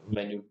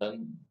when you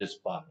turn this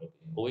bar. Okay,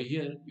 over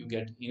here you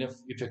get enough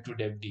effective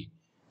depth D.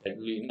 That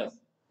will be enough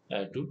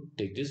to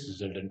take this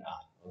resultant R.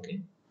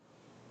 Okay.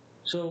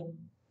 So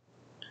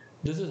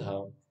this is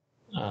how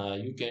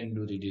you can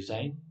do the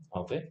design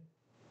of a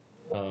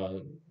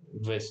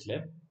waist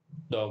slab,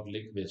 dog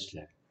leg waist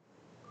slab.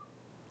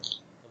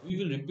 We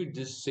will repeat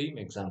this same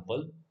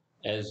example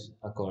as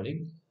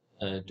according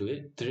to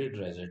a thread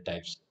riser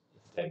type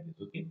slab.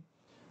 Okay.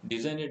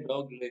 Design a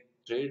dog leg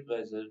thread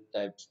riser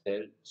type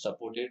stair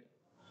supported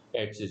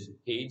at its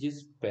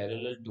edges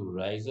parallel to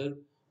riser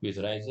with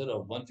riser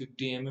of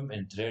 150 mm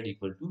and thread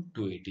equal to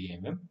 280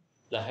 mm.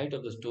 The height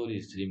of the story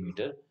is 3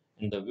 meter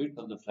and the width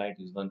of the flight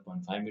is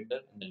 1.5 meter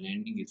and the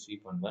landing is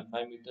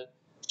 3.15 meter.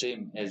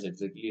 Same as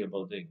exactly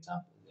above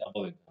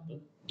example,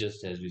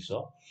 just as we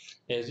saw.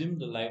 Assume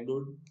the live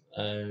load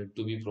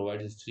to be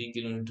provided is 3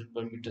 kN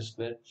per meter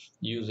square.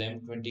 Use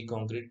M20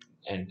 concrete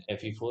and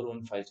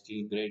Fe415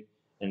 steel grade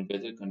and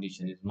weather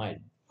condition is mild.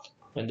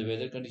 When the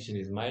weather condition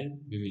is mild,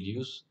 we will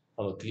use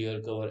our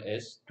clear cover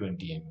as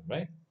 20 mm,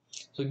 right?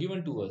 So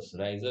given to us,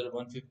 riser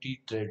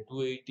 150, thread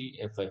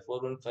 280,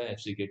 Fi415,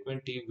 FCK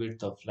 20,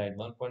 width of flight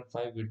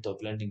 1.5, width of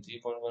landing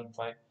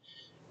 3.15.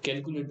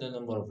 Calculate the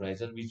number of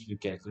riser which we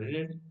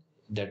calculated.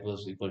 That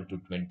was equal to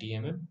 20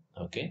 mm,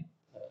 okay?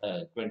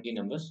 20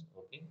 numbers,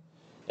 okay?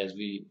 As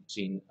we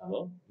seen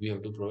above, we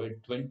have to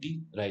provide 20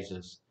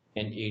 risers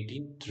and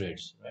 18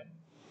 threads, right?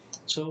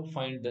 So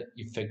find the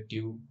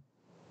effective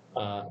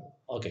uh,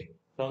 okay,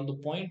 from the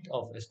point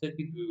of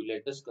aesthetic view,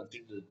 let us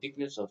consider the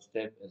thickness of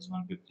step as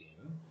 150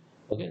 mm.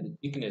 Okay, the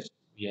thickness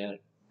we are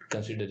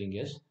considering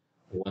as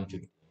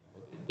 150.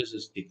 Okay, this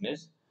is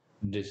thickness,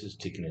 this is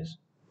thickness,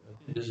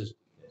 okay, this is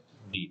thickness,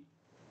 D.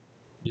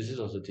 This is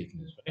also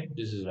thickness, right?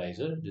 This is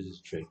riser, this is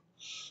straight.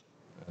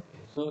 Okay,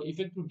 so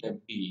effective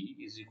depth D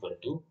is equal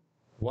to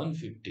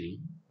 150.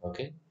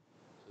 Okay,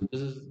 so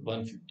this is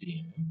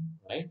 150 mm,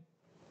 right?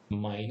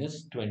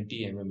 Minus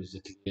 20 mm is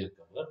the clear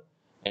cover,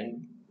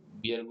 and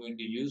we are going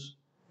to use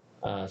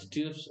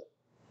stirrups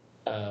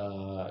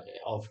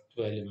of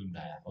 12 mm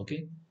dia.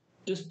 Okay,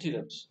 the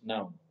stirrups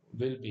now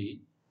will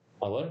be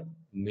our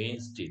main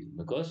steel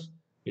because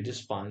it is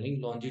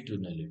spanning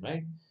longitudinally,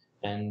 right?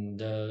 And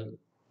the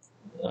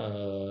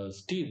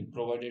steel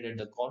provided at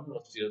the corner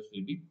of stirrups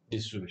will be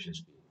distribution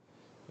steel.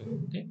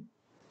 Okay,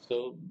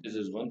 so this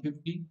is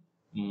 150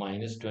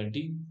 minus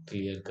 20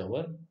 clear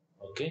cover.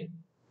 Okay,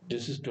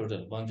 this is total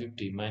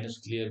 150 minus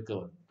clear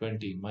cover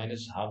 20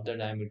 minus half the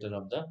diameter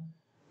of the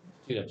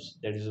stirrups.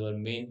 That is our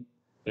main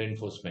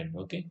reinforcement.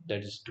 Okay,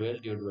 that is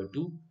 12 divided by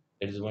 2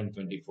 that is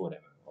 124 mm.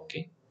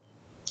 Okay.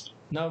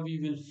 Now we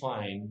will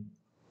find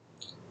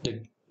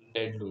the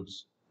dead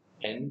loads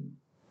and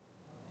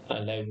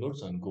live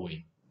loads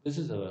ongoing. This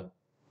is our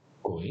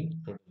total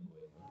going. Okay.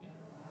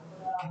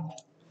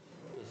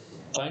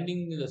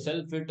 Finding the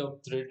self weight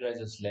of thread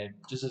riser slab.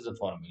 This is the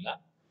formula.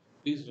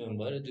 Please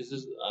remember, this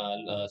is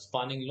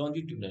spanning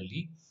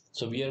longitudinally.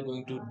 So we are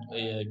going to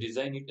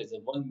design it as a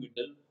 1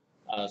 meter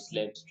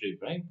slab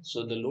strip, right?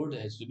 So the load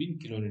has to be in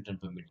kilonewton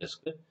per meter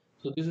square.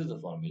 So this is the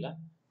formula.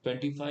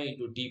 25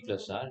 into T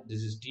plus R.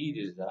 This is T,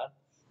 this is R.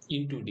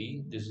 Into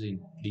D, this is in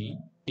D,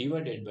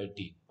 divided by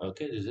T.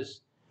 Okay, this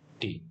is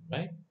T,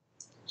 right?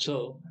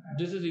 So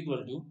this is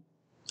equal to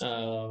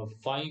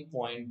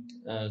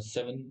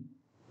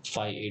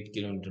 5.758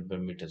 kilonewton per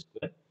meter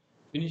square.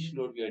 Finished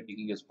load we are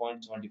taking as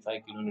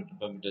 0.75 kilonewton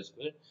per meter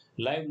square.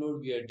 Live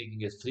load we are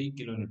taking as 3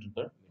 kilonewton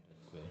per meter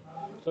square.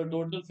 So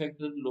total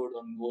factor load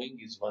ongoing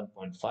is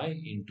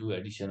 1.5 into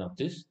addition of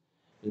this,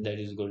 that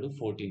is equal to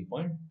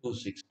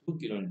 14.262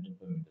 kilonewton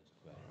per meter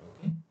square.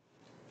 Okay,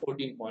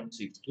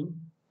 14.62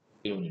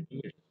 kilonewton per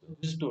meter square.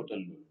 This is total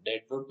load,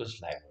 dead load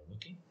plus live load.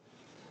 Okay.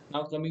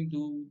 Now coming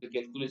to the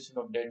calculation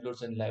of dead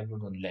loads and live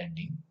load on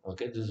landing.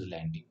 Okay, this is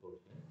landing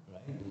portion,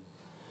 right? This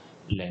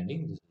is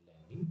landing, this is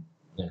landing.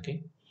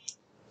 Okay.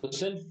 So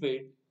self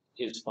weight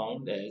is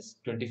found as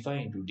 25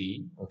 into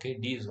D. Okay,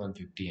 D is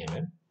 150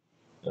 mm.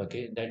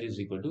 Okay, that is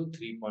equal to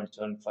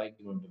 3.75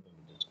 kilonewton per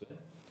meter square.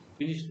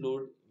 Finished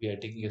load we are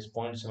taking as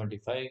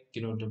 0.75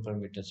 kilonewton per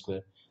meter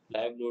square.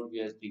 Live load we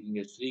are taking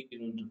as 3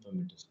 kilonewton per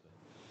meter square.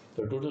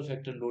 So total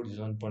factor load is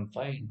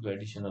 1.5 into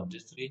addition of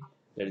this 3,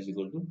 that is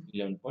equal to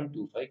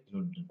 11.25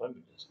 kilonewton per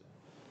meter square.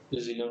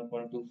 This is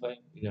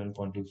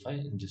 11.25,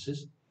 and this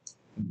is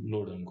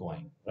load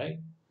ongoing, right?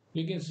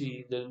 You can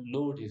see the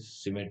load is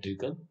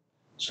symmetrical.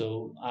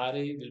 So RA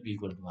will be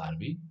equal to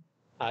RB.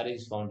 RA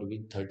is found to be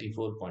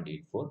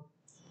 34.84.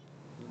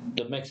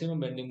 The maximum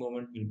bending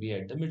moment will be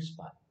at the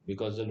midspan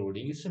because the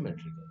loading is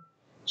symmetrical.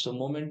 So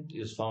moment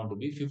is found to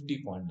be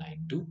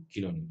 50.92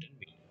 kilonewton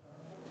meter.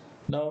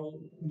 Now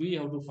we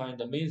have to find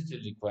the main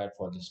steel required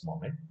for this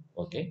moment.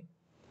 Okay.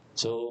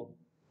 So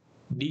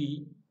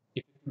D,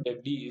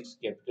 if D is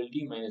capital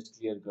D minus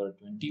clear curve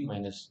 20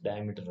 minus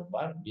diameter of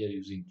bar. We are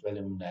using 12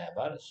 mm dia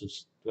bar, so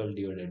 12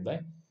 divided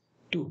by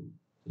 2.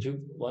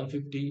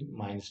 150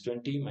 minus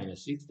 20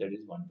 minus 6, that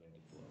is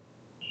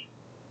 124.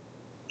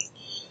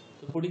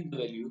 So putting the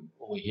value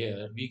over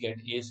here, we get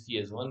AST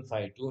as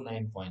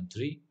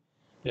 1529.3.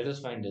 Let us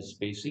find the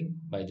spacing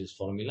by this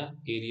formula.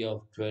 Area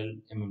of 12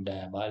 mm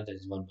dia bar, that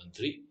is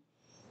 113.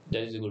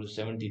 That is equal to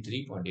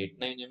 73.89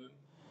 mm.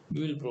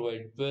 We will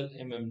provide 12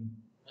 mm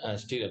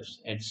stirrups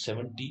at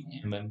 70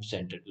 mm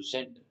center to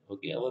center.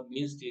 Okay, our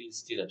main steel is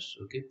stirrups.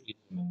 Okay, please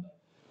remember.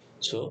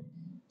 So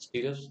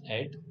stirrups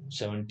at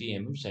 70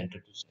 mm center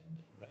to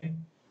center, right?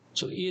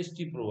 So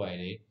AST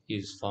provided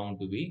is found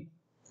to be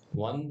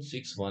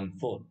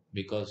 1614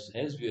 because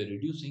as we are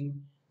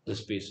reducing the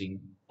spacing,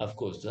 of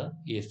course the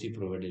AST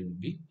provided will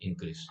be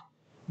increased,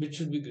 which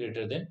should be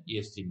greater than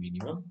AST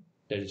minimum,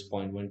 that is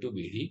 0.12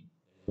 BD,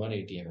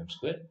 180 mm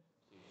square.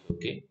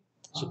 Okay,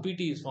 so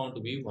PT is found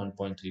to be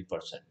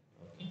 1.3%.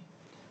 Okay,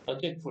 now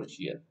check for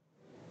shear.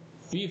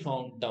 We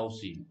found tau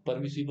C,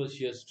 permissible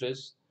shear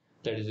stress,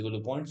 that is equal to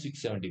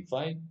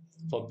 0.675,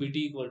 for PT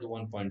equal to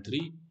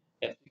 1.3,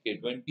 FCK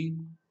 20,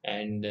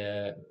 and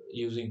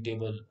using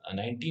table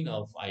 19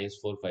 of IS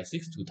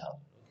 456-2000.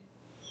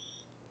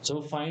 So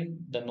find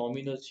the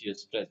nominal shear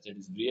stress, that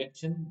is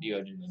reaction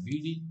divided by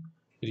BD.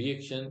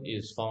 Reaction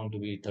is found to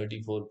be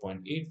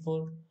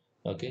 34.84.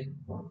 Okay,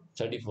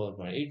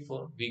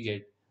 34.84. We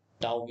get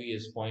tau B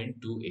is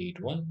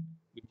 0.281,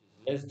 which is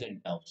less than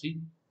tau C.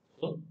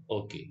 So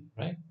okay,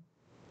 right?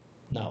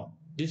 Now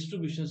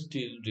distribution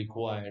steel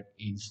required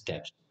in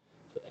steps.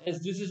 So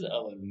as this is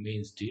our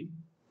main steel,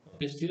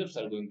 okay, stirrups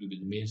are going to be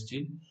the main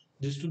steel.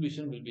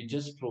 Distribution will be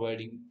just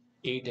providing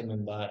 8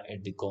 mm bar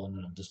at the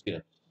corner of the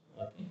stirrups.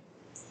 Okay.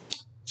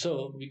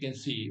 So we can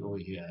see over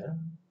here,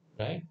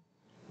 right?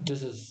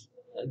 This is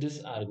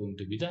this are going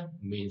to be the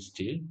main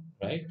steel,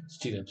 right?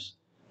 Stirrups.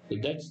 So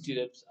that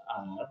stirrups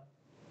are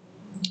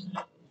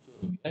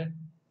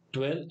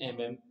 12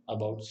 mm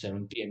about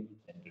 70 mm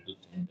center to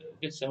center.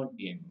 Okay,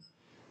 70 mm.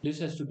 This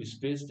has to be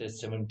spaced as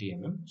 70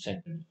 mm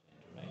center to center,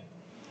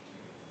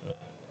 right?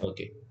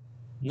 Okay.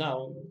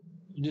 Now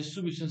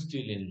distribution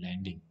steel in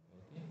landing.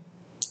 Okay.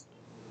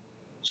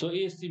 So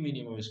AST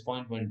minimum is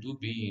 0.12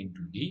 B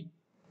into D.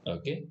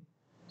 Okay.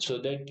 So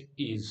that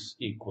is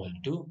equal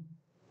to,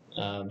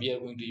 we are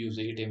going to use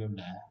 8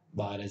 mm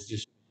bar as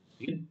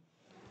distribution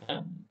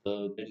steel.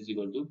 So that is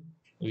equal to,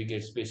 we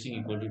get spacing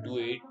equal to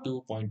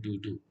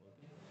 282.22.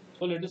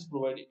 So let us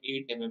provide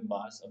 8 mm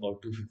bars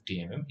about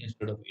 250 mm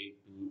instead of 8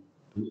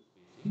 to 2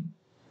 spacing.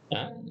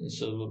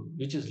 So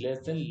which is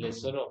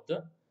lesser of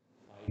the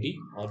 5D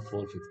or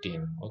 450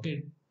 mm.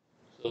 Okay.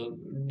 So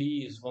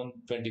D is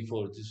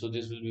 124. So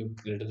this will be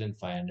greater than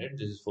 500.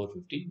 This is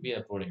 450. We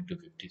are providing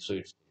 250. So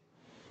it's,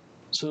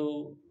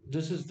 so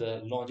this is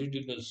the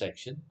longitudinal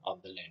section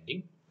of the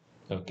landing.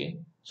 Okay.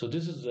 So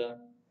this is the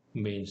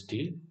main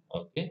steel.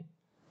 Okay.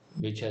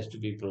 which has to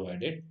be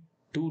provided.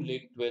 Two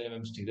leg 12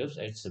 mm stirrups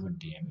at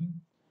 70 mm.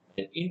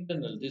 And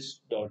internal,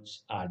 these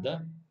dots are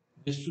the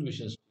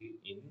distribution steel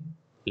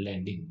in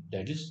landing.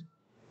 That is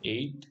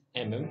 8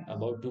 mm,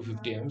 about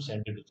 250 mm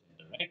center to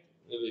center, right?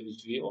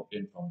 Which we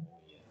obtained from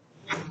over here.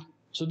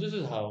 So this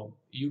is how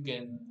you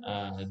can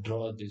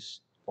draw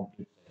this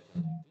complete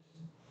section like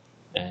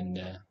this.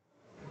 And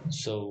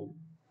so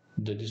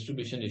the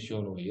distribution is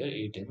shown over here,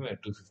 8 mm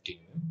at 250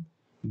 mm.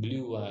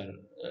 Blue are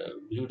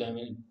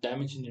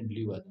dimension in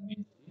blue are the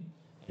main steel,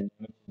 and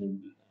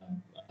dimension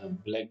in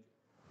black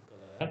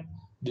color are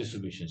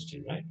distribution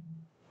steel, right?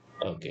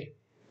 Okay.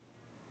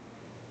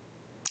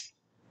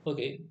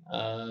 Okay.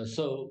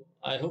 So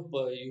I hope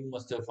you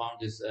must have found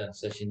this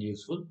session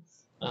useful.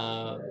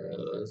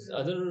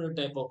 Other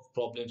type of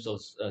problems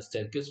of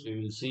staircase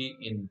we will see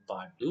in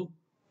part 2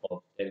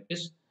 of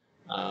staircase.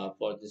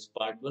 For this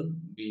part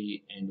 1,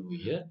 we end over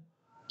here.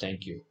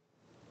 Thank you.